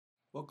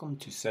Welcome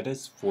to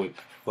Cetis VoIP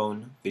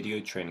Phone Video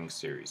Training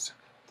Series.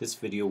 This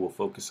video will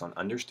focus on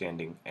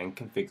understanding and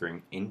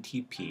configuring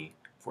NTP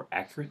for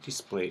accurate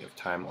display of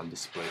time on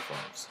display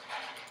phones.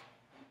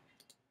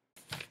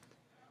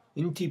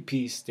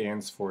 NTP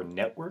stands for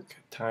Network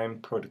Time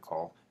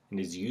Protocol and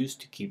is used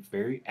to keep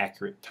very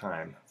accurate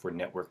time for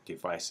network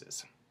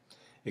devices.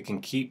 It can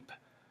keep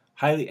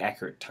highly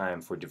accurate time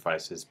for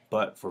devices,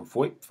 but for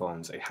VoIP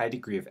phones, a high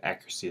degree of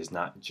accuracy is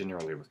not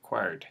generally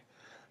required.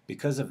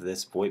 Because of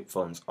this, VoIP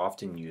phones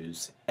often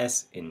use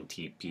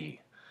SNTP.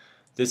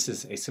 This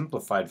is a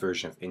simplified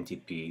version of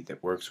NTP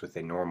that works with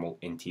a normal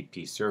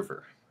NTP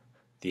server.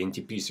 The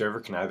NTP server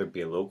can either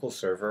be a local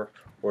server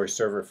or a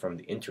server from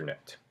the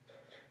internet.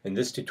 In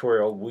this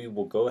tutorial, we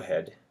will go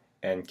ahead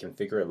and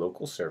configure a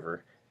local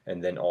server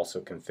and then also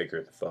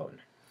configure the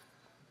phone.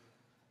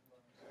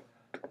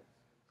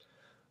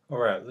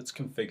 Alright, let's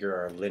configure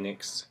our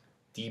Linux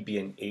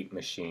Debian 8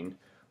 machine,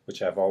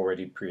 which I've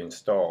already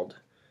pre-installed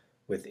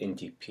with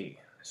NTP.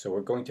 So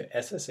we're going to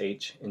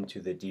SSH into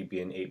the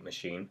Debian 8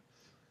 machine.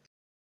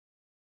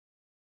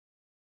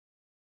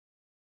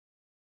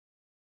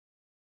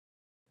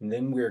 And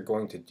then we're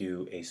going to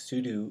do a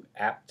sudo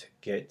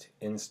apt-get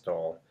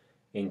install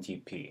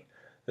NTP.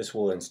 This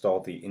will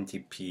install the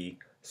NTP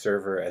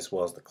server as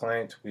well as the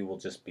client. We will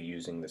just be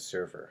using the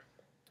server.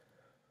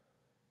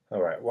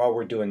 Alright, while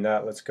we're doing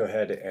that, let's go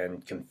ahead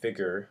and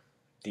configure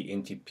the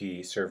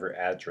NTP server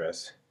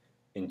address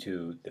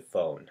into the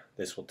phone.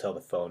 This will tell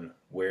the phone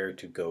where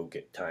to go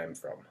get time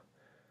from.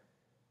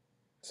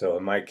 So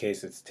in my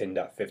case it's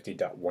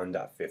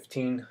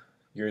 10.50.1.15.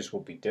 Yours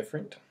will be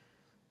different.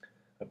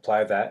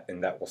 Apply that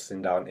and that will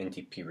send out an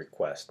NTP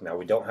request. Now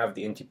we don't have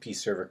the NTP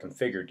server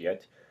configured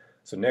yet,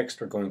 so next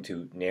we're going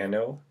to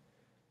nano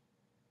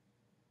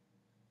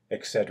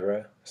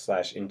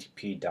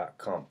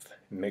etc/ntp.conf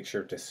and make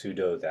sure to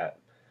sudo that,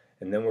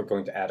 and then we're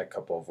going to add a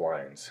couple of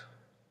lines.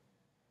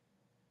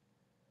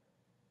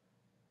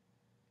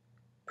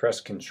 Press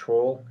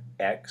Ctrl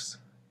X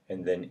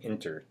and then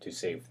enter to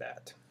save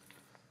that.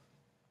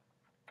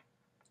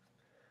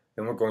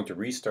 Then we're going to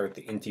restart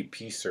the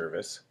NTP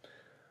service,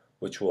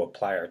 which will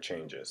apply our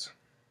changes.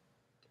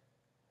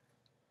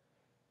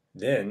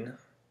 Then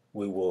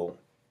we will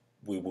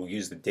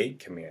use the date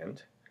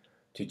command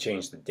to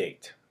change the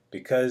date.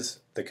 Because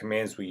the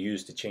commands we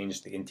use to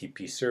change the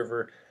NTP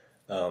server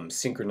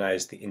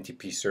synchronize the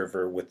NTP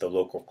server with the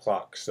local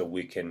clock, so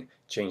we can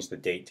change the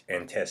date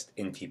and test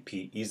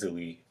NTP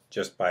easily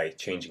just by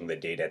changing the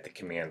date at the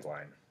command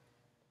line.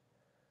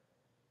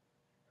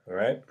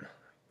 Alright,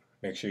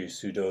 make sure you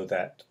sudo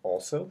that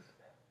also.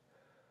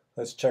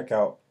 Let's check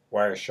out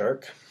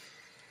Wireshark.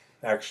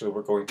 Actually,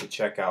 we're going to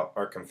check out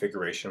our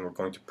configuration. We're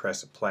going to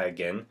press apply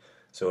again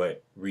so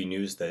it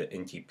renews the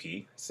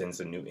NTP, sends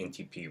a new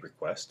NTP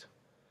request.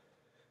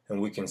 And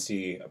we can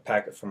see a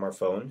packet from our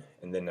phone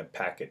and then a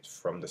packet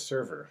from the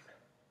server.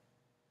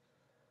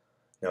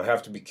 Now I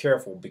have to be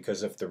careful,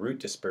 because if the root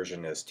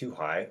dispersion is too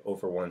high,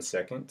 over 1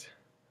 second,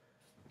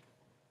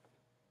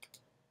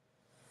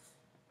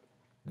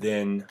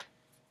 then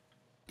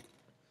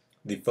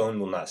the phone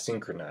will not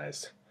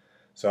synchronize.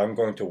 So I'm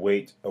going to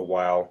wait a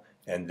while,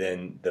 and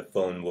then the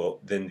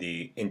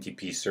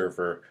NTP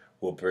server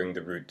will bring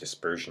the root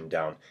dispersion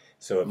down.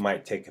 So it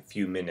might take a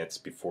few minutes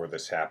before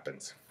this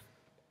happens.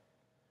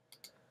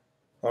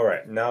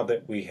 Alright, now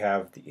that we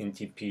have the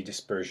NTP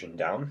dispersion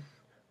down,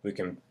 we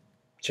can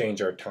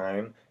change our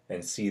time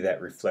and see that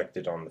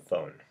reflected on the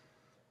phone.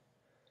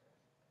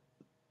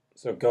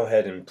 So go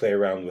ahead and play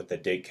around with the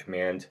date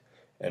command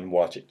and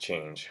watch it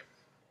change.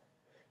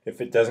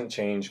 If it doesn't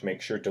change,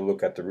 make sure to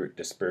look at the root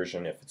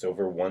dispersion. If it's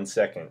over 1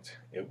 second,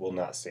 it will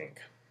not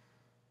sync.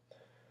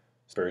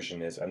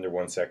 Dispersion is under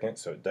 1 second,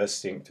 so it does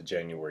sync to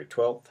January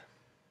 12th.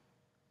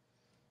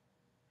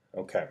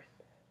 Okay.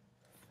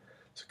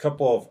 So a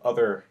couple of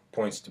other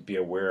points to be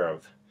aware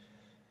of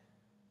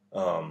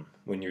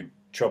when you're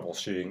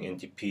troubleshooting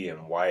NTP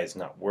and why it's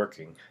not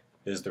working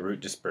is the root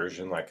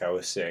dispersion. Like I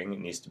was saying, it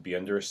needs to be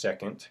under 1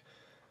 second.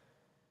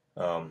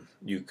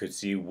 You could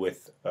see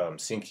with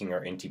syncing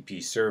our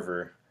NTP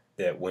server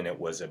that when it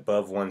was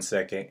above 1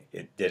 second,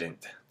 it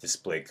didn't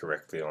display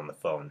correctly on the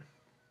phone.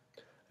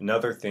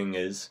 Another thing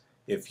is,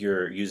 if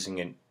you're using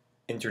an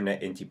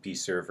internet NTP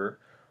server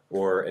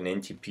or an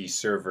NTP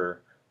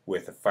server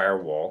with a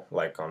firewall,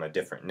 like on a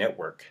different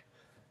network,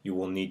 you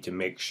will need to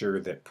make sure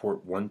that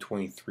port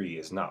 123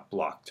 is not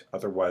blocked.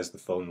 Otherwise the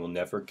phone will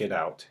never get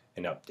out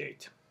and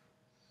update.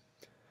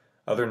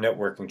 Other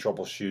networking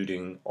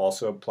troubleshooting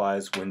also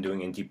applies when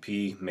doing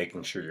NTP,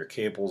 making sure your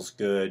cable's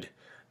good,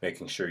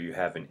 making sure you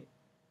have an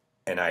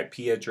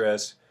IP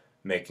address,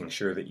 making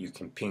sure that you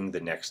can ping the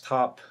next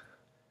hop.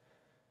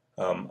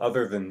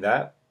 Other than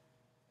that,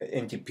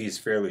 NTP is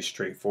fairly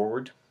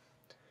straightforward.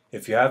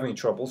 If you have any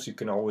troubles, you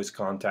can always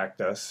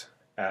contact us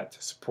at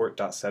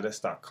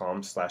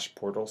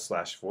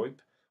support.cetis.com/portal/VoIP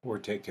or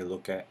take a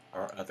look at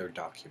our other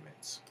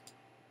documents.